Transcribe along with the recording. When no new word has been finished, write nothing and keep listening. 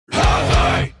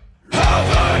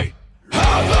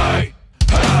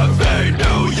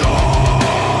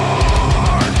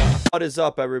What is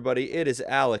up, everybody? It is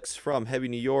Alex from Heavy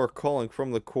New York calling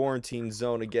from the quarantine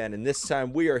zone again, and this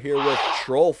time we are here with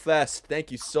Trollfest. Thank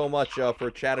you so much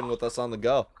for chatting with us on the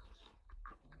go.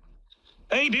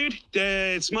 Hey, dude,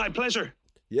 it's my pleasure.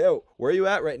 Yo, where are you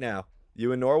at right now?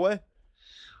 You in Norway?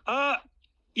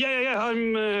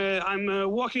 Yeah. I'm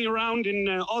walking around in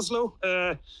Oslo.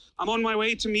 I'm on my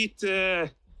way to meet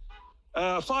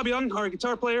Fabian, our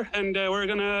guitar player, and we're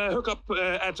gonna hook up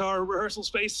at our rehearsal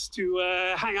space to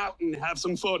hang out and have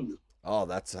some fun. Oh,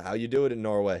 that's how you do it in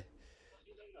Norway.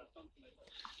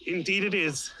 Indeed, it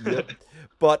is. Yep.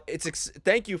 But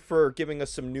thank you for giving us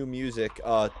some new music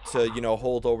to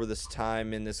hold over this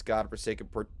time in this godforsaken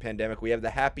pandemic. We have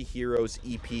the Happy Heroes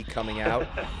EP coming out.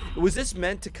 Was this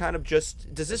meant to kind of does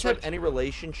this have any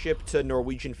relationship to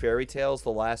Norwegian Fairy Tales,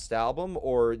 the last album,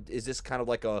 or is this kind of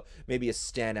like maybe a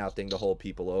standout thing to hold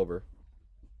people over?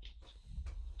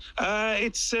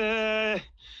 It's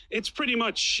pretty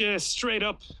much straight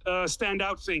up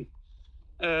standout thing.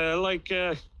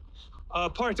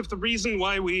 Part of the reason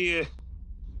why we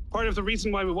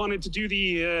wanted to do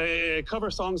the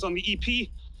cover songs on the EP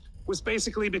was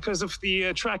basically because of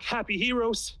the track Happy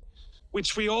Heroes,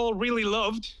 which we all really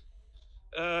loved,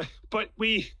 but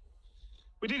it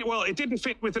didn't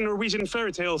fit with the Norwegian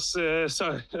Fairy Tales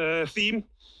theme,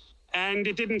 and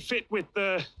it didn't fit with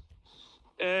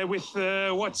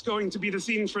what's going to be the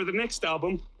theme for the next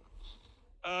album.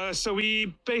 So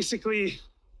we basically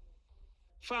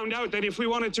found out that if we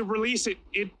wanted to release it,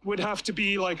 it would have to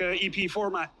be like a EP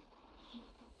format,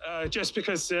 just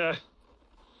because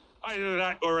either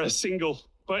that or a single.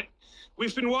 But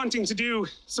we've been wanting to do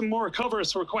some more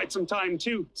covers for quite some time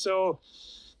too. So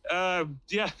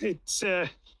yeah,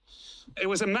 it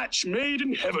was a match made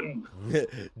in heaven.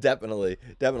 Definitely.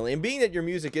 And being that your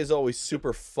music is always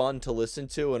super fun to listen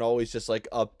to and always just like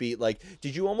upbeat, like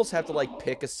did you almost have to like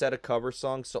pick a set of cover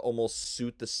songs to almost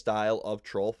suit the style of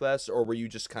Trollfest, or were you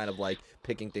just kind of like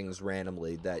picking things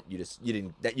randomly that you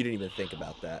didn't even think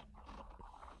about that?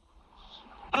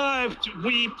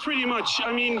 We pretty much,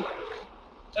 I mean,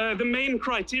 the main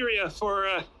criteria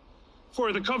for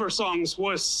the cover songs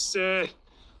was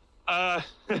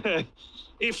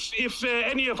if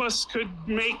any of us could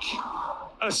make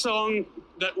a song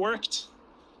that worked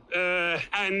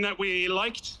and that we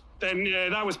liked, then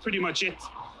that was pretty much it.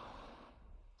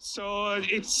 So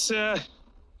it's all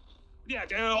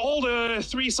the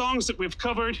three songs that we've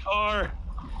covered are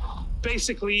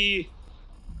basically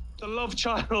the love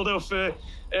child of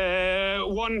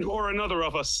one or another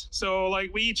of us. So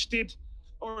like we each did,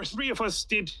 or three of us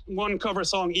did one cover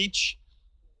song each,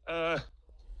 yeah,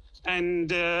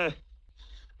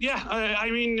 I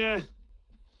mean, the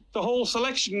whole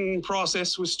selection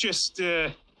process was just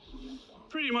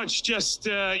pretty much just,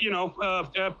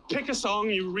 pick a song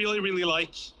you really, really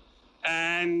like.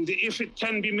 And if it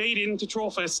can be made into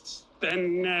Trollfest,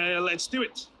 then let's do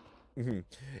it. Mm-hmm.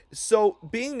 So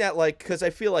being that, like, because I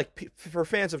feel like for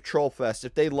fans of Trollfest,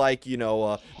 if they like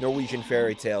Norwegian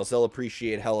Fairy Tales, they'll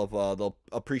appreciate they'll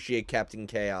appreciate Captain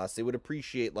Chaos. They would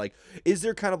appreciate, like, is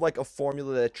there kind of like a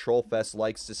formula that Trollfest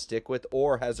likes to stick with,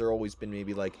 or has there always been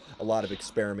maybe like a lot of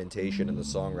experimentation in the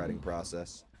songwriting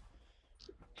process?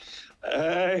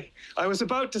 I was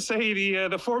about to say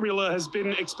the formula has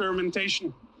been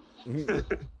experimentation.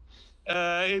 Mm-hmm.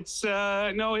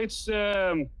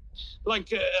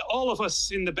 All of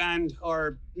us in the band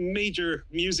are major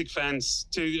music fans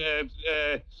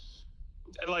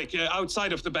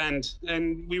outside of the band,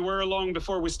 and we were long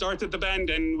before we started the band,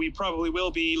 and we probably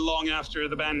will be long after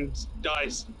the band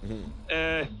dies.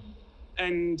 Mm-hmm.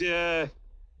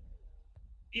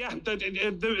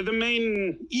 The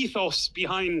main ethos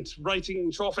behind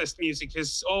writing Trollfest music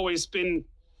has always been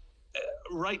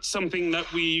write something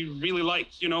that we really like,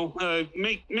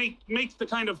 make the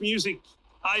kind of music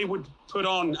I would put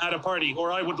on at a party,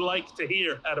 or I would like to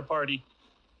hear at a party.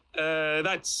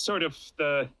 That's sort of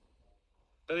that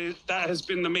has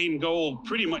been the main goal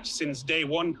pretty much since day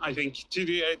one, I think,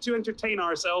 to entertain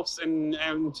ourselves and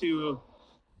to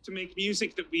make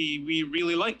music that we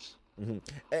really like. Mm-hmm.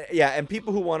 Yeah, and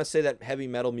people who want to say that heavy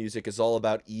metal music is all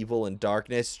about evil and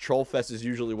darkness, Trollfest is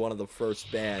usually one of the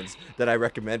first bands that I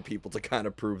recommend people to kind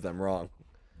of prove them wrong.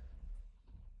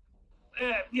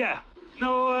 Yeah.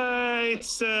 No,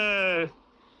 it's thank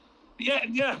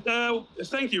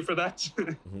you for that.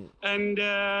 Mm-hmm. And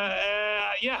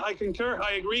yeah, I concur.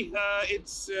 I agree.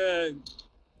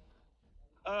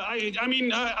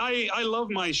 I love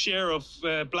my share of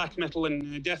black metal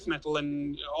and death metal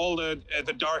and all the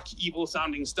dark, evil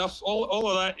sounding stuff. All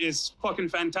of that is fucking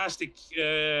fantastic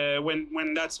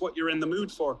when that's what you're in the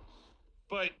mood for.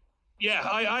 But yeah,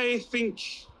 I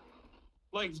think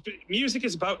like music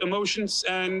is about emotions,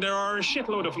 and there are a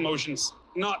shitload of emotions,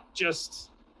 not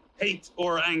just hate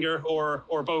or anger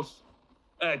or both.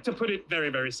 To put it very,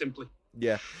 very simply.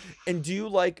 Yeah. And do you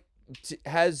like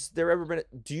has there ever been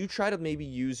do you try to maybe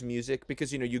use music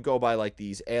because you go by like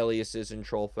these aliases in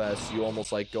Trollfest, you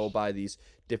almost like go by these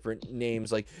different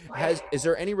names, like is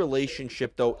there any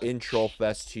relationship though in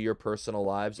Trollfest to your personal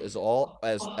lives as well,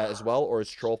 or has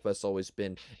Trollfest always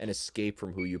been an escape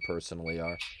from who you personally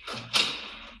are?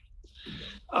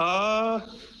 Uh,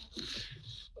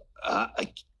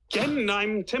 Again,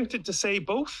 I'm tempted to say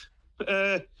both.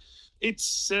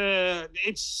 It's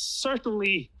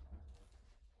certainly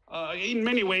in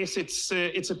many ways it's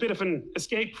a bit of an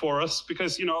escape for us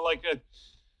because like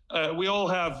we all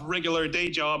have regular day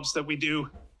jobs that we do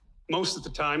most of the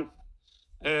time,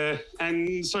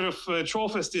 and sort of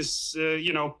Trollfest is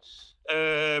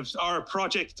our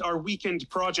project, our weekend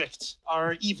project,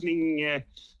 our evening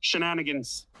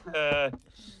shenanigans,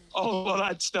 all of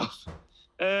that stuff.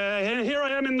 And here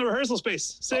I am in the rehearsal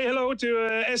space. Say hello to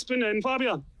Espen and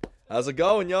Fabian. How's it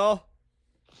going, y'all?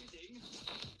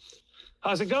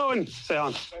 How's it going,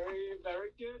 Sean? Very,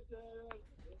 very good.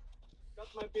 Got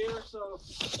my beer, so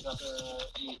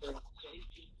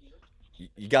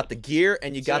You got the gear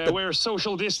and you got the we're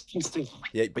social distancing.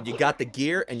 Yeah, but you got the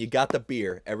gear and you got the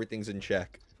beer. Everything's in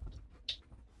check.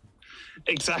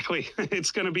 Exactly.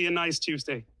 It's gonna be a nice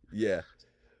Tuesday. Yeah.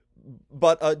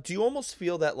 But do you almost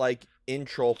feel that like in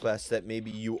Trollfest that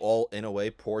maybe you all in a way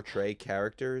portray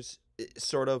characters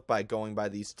sort of by going by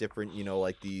these different,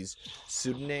 like these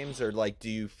pseudonyms, or like do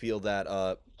you feel that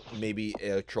maybe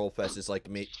Trollfest is like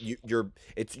you're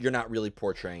not really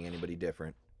portraying anybody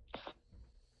different?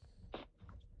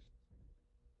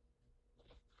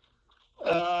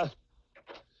 Well,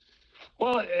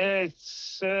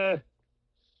 it's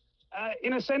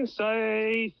in a sense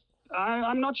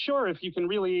I'm not sure if you can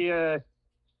really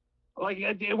like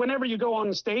whenever you go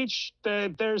on stage,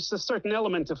 there's a certain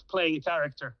element of playing a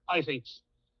character. I think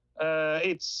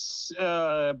it's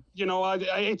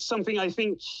it's something I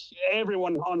think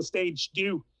everyone on stage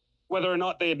do, whether or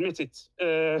not they admit it,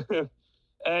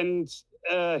 and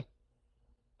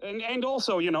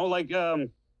also like.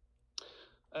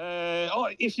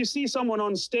 If you see someone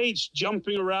on stage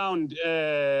jumping around,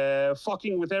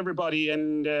 fucking with everybody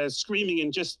and screaming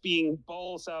and just being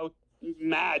balls out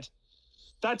mad,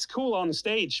 that's cool on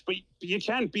stage, but you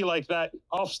can't be like that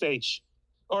off stage.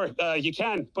 Or you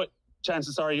can, but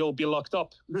chances are you'll be locked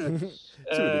up.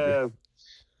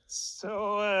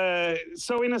 So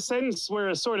in a sense,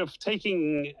 we're sort of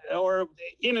taking, or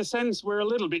in a sense, we're a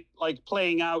little bit like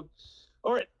playing out,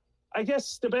 or I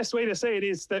guess the best way to say it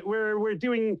is that we're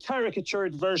doing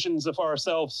caricatured versions of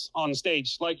ourselves on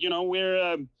stage. Like,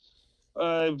 we're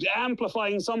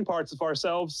amplifying some parts of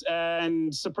ourselves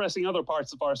and suppressing other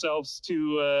parts of ourselves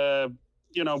to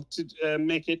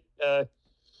make it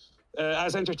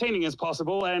as entertaining as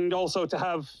possible and also to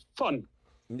have fun.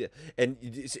 Yeah, and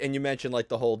you mentioned like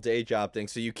the whole day job thing,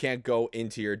 so you can't go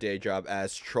into your day job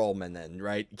as Trollman then,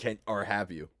 right? Or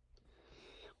have you?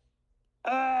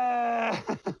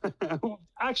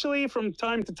 Actually, from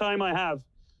time to time I have,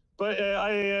 but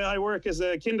I work as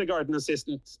a kindergarten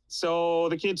assistant, so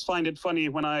the kids find it funny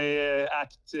when I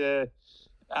act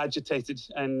agitated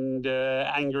and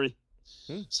angry.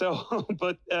 So,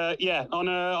 but yeah, on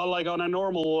a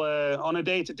normal on a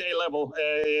day-to-day level,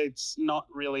 it's not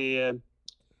really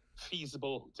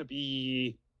feasible to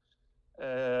be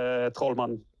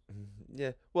Trollmannen.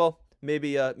 Yeah, well. Maybe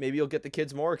you'll get the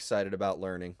kids more excited about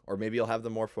learning, or maybe you'll have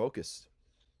them more focused.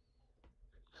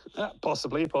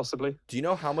 Possibly. Do you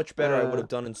know how much better I would have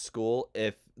done in school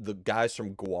if the guys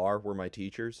from Guar were my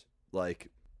teachers?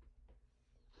 Like,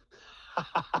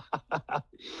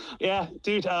 yeah,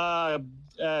 dude.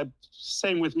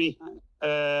 Same with me.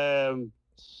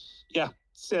 Yeah,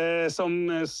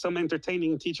 some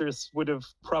entertaining teachers would have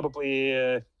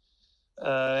probably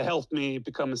helped me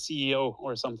become a CEO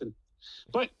or something.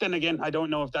 But then again, I don't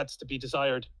know if that's to be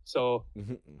desired. So,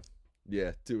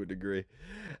 yeah, to a degree.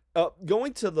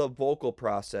 Going to the vocal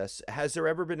process, has there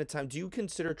ever been a time? Do you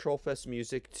consider Trollfest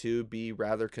music to be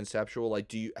rather conceptual? Like,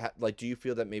 do you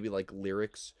feel that maybe like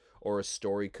lyrics or a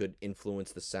story could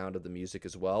influence the sound of the music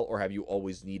as well, or have you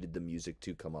always needed the music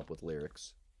to come up with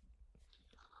lyrics?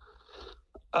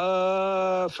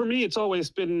 For me, it's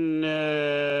always been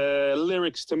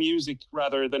lyrics to music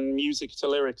rather than music to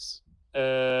lyrics.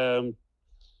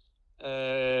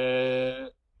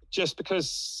 Just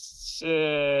because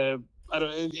I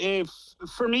don't. If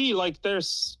for me, like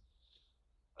there's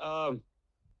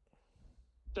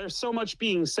so much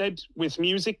being said with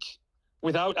music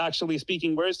without actually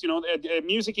speaking words.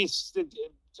 Music is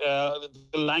the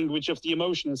language of the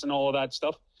emotions and all of that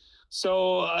stuff.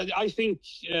 So I think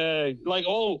like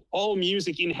all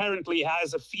music inherently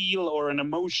has a feel or an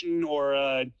emotion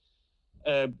or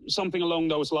something along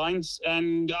those lines.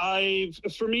 And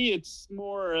for me, it's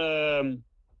more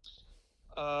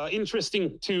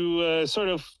interesting to sort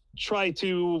of try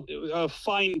to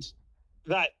find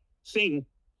that thing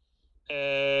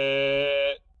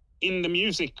in the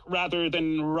music rather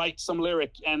than write some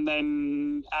lyric and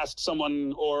then ask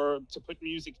someone or to put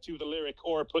music to the lyric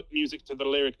or put music to the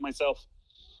lyric myself.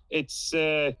 It's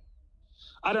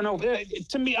I don't know.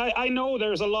 To me, I know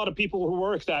there's a lot of people who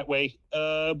work that way,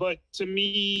 but to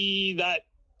me, that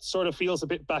sort of feels a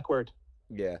bit backward.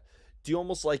 Yeah. Do you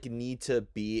almost like need to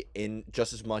be in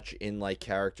just as much in like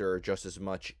character or just as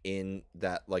much in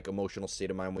that like emotional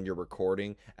state of mind when you're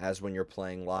recording as when you're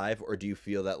playing live? Or do you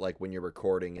feel that like when you're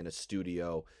recording in a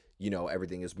studio, you know,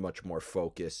 everything is much more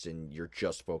focused and you're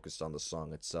just focused on the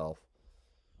song itself?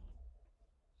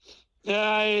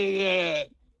 The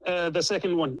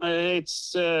second one.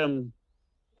 It's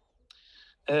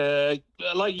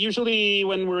like usually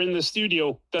when we're in the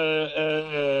studio,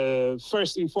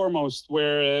 first and foremost,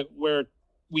 where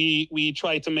we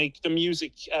try to make the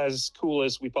music as cool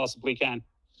as we possibly can,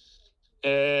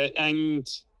 and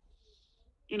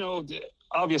you know,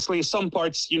 obviously some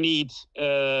parts you need.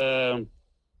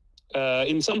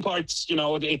 In some parts, you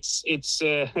know, it's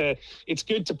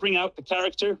good to bring out the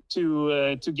character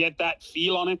to get that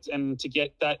feel on it and to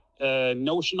get that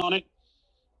notion on it.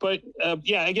 But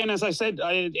yeah, again, as I said,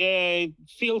 it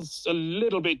feels a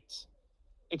little bit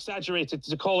exaggerated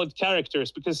to call it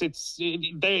characters because it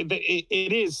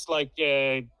is like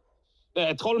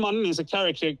Trollmannen is a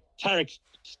caricatured.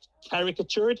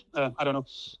 I don't know.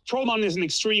 Trollmannen is an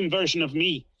extreme version of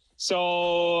me.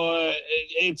 So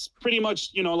it's pretty much,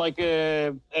 you know, like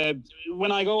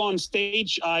when I go on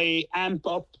stage, I amp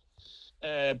up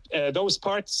those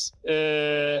parts,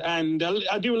 and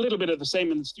I do a little bit of the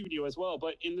same in the studio as well.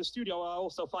 But in the studio, I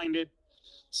also find it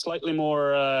slightly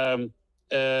more.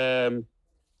 In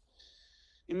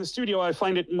the studio, I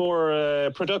find it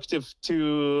more productive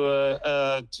to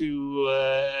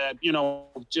you know,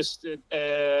 just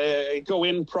go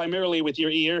in primarily with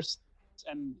your ears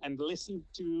and listen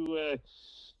to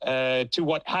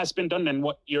what has been done and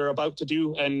what you're about to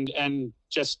do, and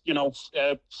just, you know,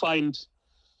 find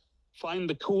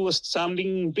the coolest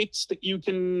sounding bits that you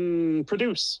can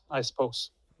produce, I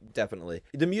suppose. Definitely.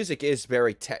 The music is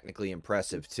very technically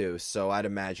impressive too, so I'd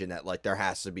imagine that like there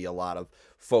has to be a lot of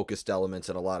focused elements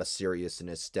and a lot of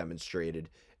seriousness demonstrated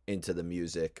into the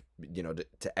music, you know,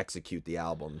 to execute the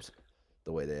albums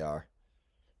the way they are.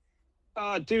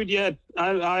 Dude, yeah,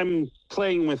 I'm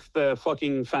playing with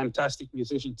fucking fantastic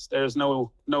musicians. There's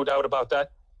no doubt about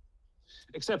that.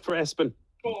 Except for Espen.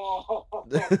 Oh,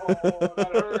 that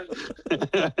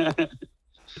hurt.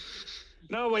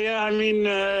 No, but yeah, I mean,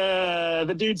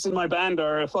 the dudes in my band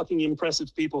are fucking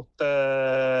impressive people.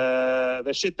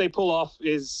 The shit they pull off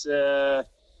is very,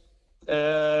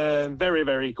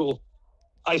 very cool,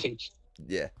 I think.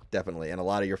 Yeah, definitely. And a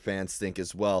lot of your fans think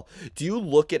as well. Do you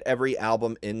look at every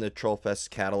album in the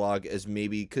Trollfest catalog as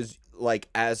maybe, because like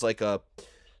as like a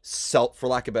self, for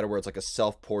lack of better words, like a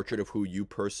self-portrait of who you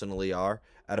personally are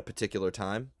at a particular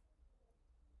time?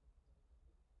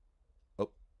 Oh,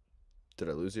 did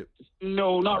I lose you?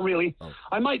 No, not really. Oh.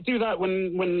 I might do that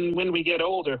when we get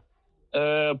older.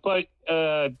 But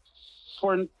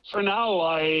for now,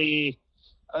 I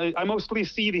mostly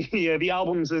see the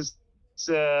albums as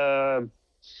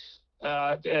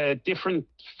different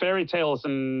fairy tales,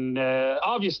 and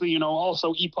obviously, you know,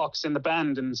 also epochs in the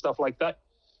band and stuff like that.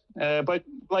 But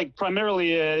like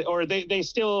primarily, or they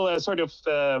still sort of.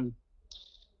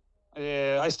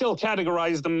 I still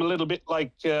categorize them a little bit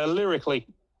like lyrically.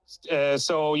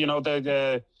 So, you know,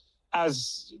 the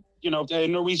as you know,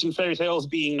 Norwegian fairy tales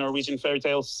being Norwegian fairy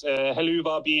tales,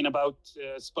 Helluva being about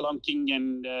spelunking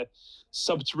and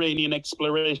subterranean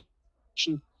exploration.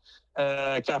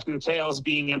 Captain Chaos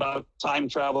being about time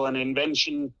travel and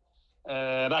invention,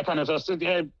 that kind of stuff. So,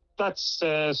 that's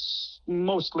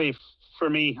mostly for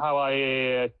me how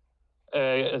I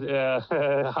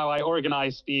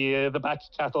organize the back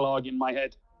catalog in my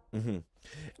head. Mm-hmm.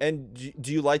 And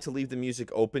do you like to leave the music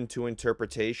open to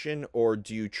interpretation, or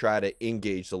do you try to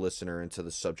engage the listener into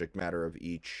the subject matter of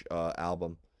each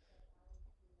album?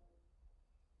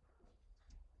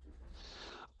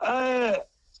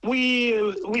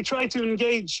 We try to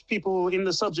engage people in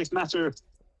the subject matter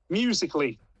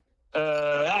musically,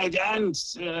 and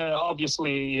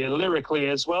obviously lyrically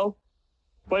as well.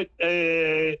 But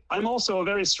I'm also a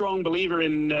very strong believer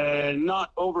in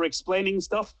not over-explaining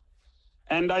stuff,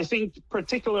 And I think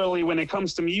particularly when it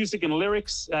comes to music and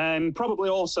lyrics, and probably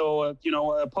also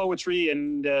poetry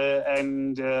and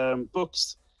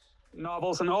books,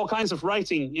 novels, and all kinds of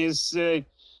writing, is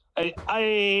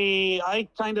I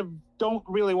kind of don't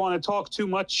really want to talk too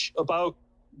much about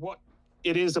what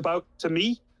it is about to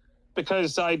me,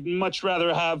 because I'd much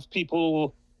rather have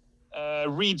people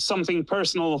read something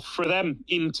personal for them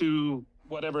into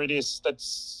whatever it is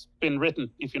that's been written,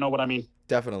 if you know what I mean.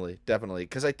 Definitely, definitely.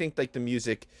 Because I think like the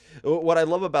music, what I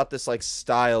love about this like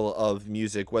style of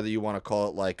music, whether you want to call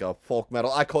it like a folk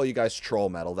metal, I call you guys troll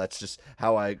metal. That's just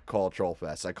how I call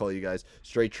Trollfest. I call you guys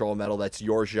straight troll metal. That's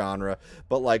your genre.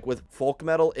 But like with folk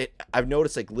metal, I've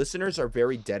noticed like listeners are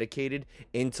very dedicated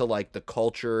into like the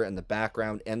culture and the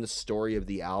background and the story of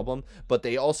the album, but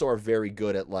they also are very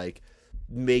good at like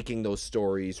making those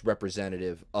stories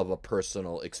representative of a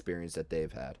personal experience that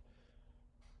they've had.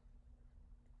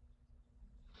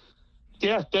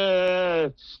 Yeah,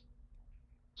 that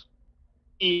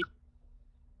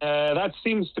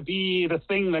seems to be the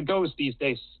thing that goes these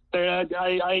days. I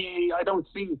don't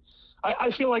see. I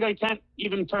feel like I can't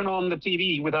even turn on the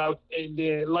TV without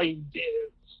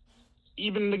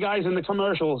even the guys in the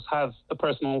commercials have a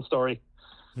personal story.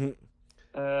 If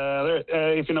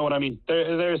you know what I mean.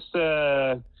 There's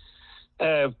I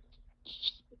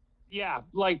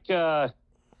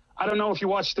don't know if you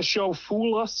watched the show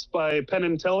Fool Us by Penn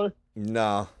and Teller.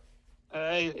 No.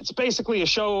 It's basically a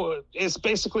show. It's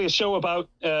basically a show about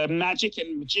magic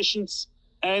and magicians.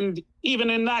 And even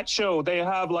in that show, they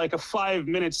have like a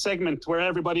 5-minute segment where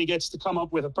everybody gets to come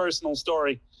up with a personal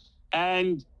story.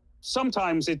 And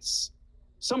sometimes it's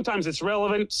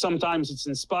relevant, sometimes it's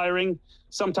inspiring,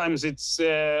 sometimes it's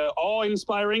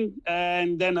awe-inspiring,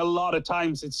 and then a lot of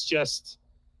times it's just,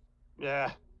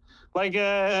 what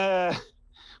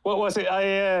was it?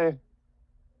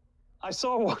 I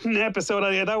saw one episode.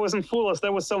 That wasn't Fool Us.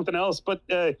 That was something else. But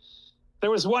there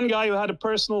was one guy who had a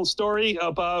personal story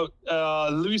about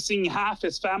losing half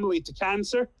his family to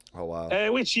cancer. Oh,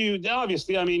 wow. Which you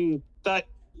obviously, I mean, that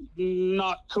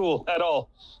not cool at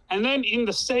all. And then in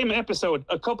the same episode,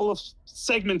 a couple of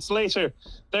segments later,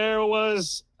 there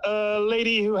was a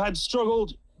lady who had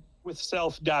struggled with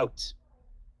self-doubt.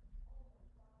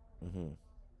 Mm-hmm.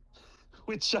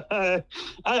 Which I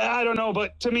don't know,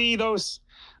 but to me,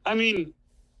 I mean,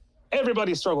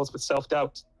 everybody struggles with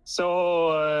self-doubt. So,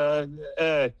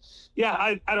 I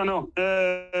don't know.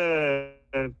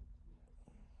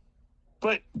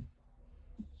 But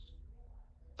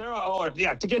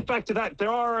to get back to that, there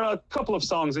are a couple of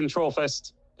songs in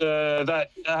Trollfest that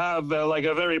have like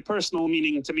a very personal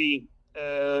meaning to me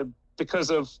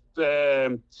because of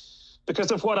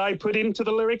what I put into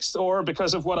the lyrics, or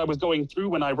because of what I was going through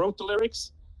when I wrote the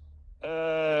lyrics.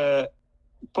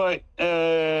 But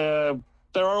there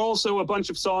are also a bunch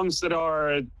of songs that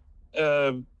are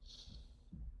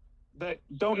that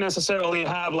don't necessarily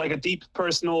have like a deep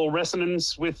personal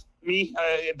resonance with me.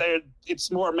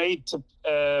 It's more made to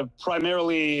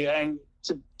primarily and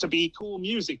to be cool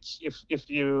music, if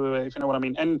you know what I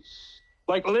mean. And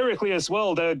like lyrically as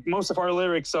well, most of our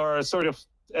lyrics are sort of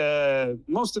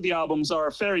most of the albums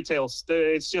are fairy tales.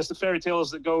 It's just the fairy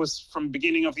tales that goes from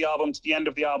beginning of the album to the end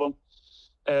of the album.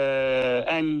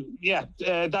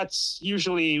 That's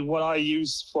usually what I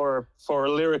use for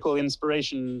lyrical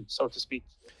inspiration, so to speak.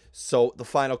 So the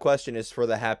final question is for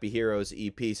the Happy Heroes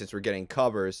EP, since we're getting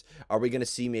covers, are we going to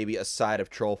see maybe a side of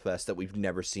Trollfest that we've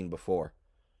never seen before?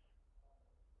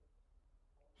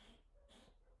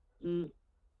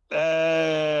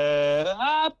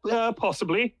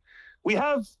 Possibly. We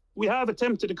have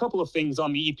attempted a couple of things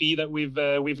on the EP that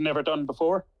we've never done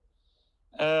before.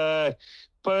 But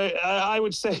I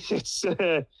would say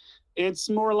it's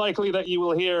more likely that you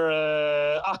will hear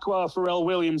Aqua, Pharrell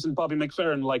Williams, and Bobby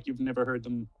McFerrin like you've never heard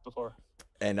them before.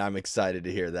 And I'm excited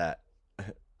to hear that.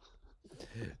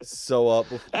 So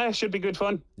should be good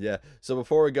fun. Yeah. So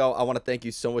before we go, I want to thank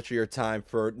you so much for your time,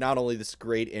 for not only this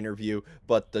great interview,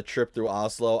 but the trip through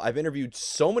Oslo. I've interviewed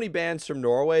so many bands from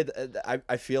Norway.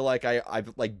 I feel like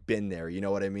I've like been there. You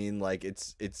know what I mean? Like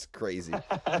it's crazy.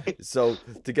 So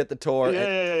to get the tour,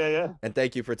 and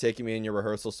thank you for taking me in your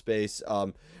rehearsal space.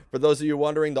 For those of you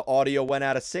wondering, the audio went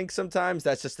out of sync sometimes.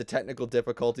 That's just the technical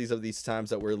difficulties of these times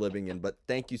that we're living in. But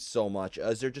thank you so much.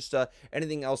 Is there just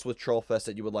anything else with Trollfest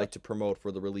that you would like to promote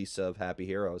for the release of Happy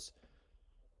Heroes?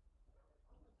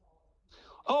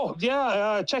 Oh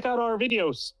yeah, check out our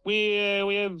videos. We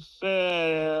have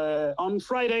on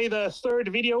Friday the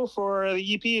 3rd video for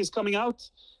the EP is coming out,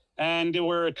 and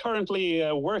we're currently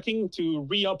working to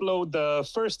re-upload the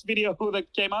first video that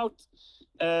came out.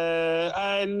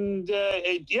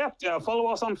 Follow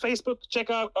us on Facebook.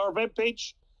 Check out our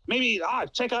webpage. maybe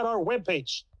check out our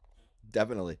webpage.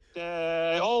 Definitely.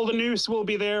 All the news will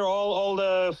be there. All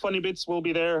the funny bits will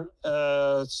be there.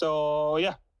 So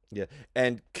yeah. Yeah.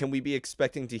 And can we be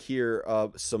expecting to hear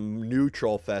some new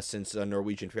Trollfest since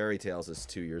Norwegian Fairy Tales is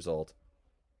 2 years old?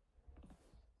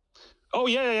 Oh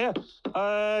yeah.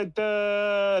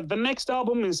 The next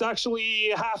album is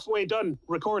actually halfway done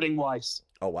recording wise.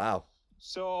 Oh wow.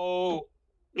 So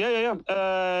yeah.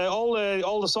 All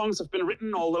the songs have been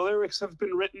written. All the lyrics have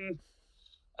been written.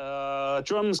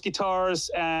 Drums, guitars,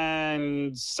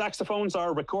 and saxophones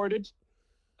are recorded.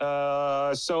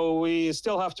 So we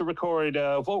still have to record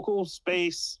vocals,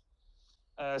 bass,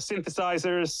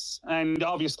 synthesizers, and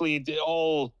obviously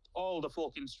all the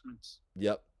folk instruments.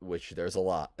 Yep, which there's a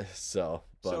lot. So,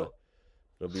 but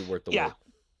it'll be worth the wait.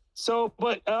 So,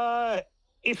 but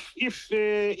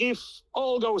if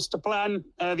all goes to plan,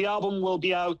 the album will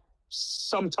be out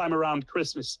sometime around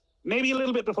Christmas. Maybe a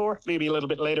little bit before, maybe a little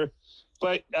bit later.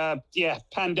 But yeah,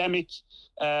 pandemic,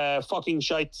 fucking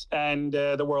shite, and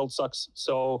the world sucks.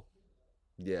 So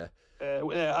yeah,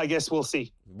 I guess we'll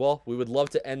see. Well, we would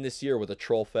love to end this year with a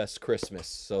Trollfest Christmas.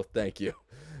 So thank you.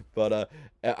 But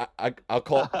I'll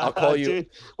call you. Dude,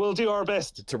 we'll do our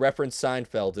best. To reference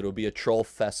Seinfeld, it'll be a Troll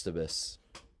Festivus.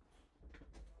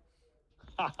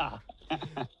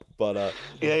 But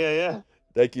yeah.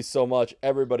 Thank you so much,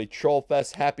 everybody.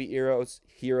 Trollfest, Happy Heroes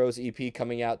EP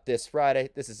coming out this Friday.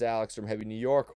 This is Alex from Heavy New York.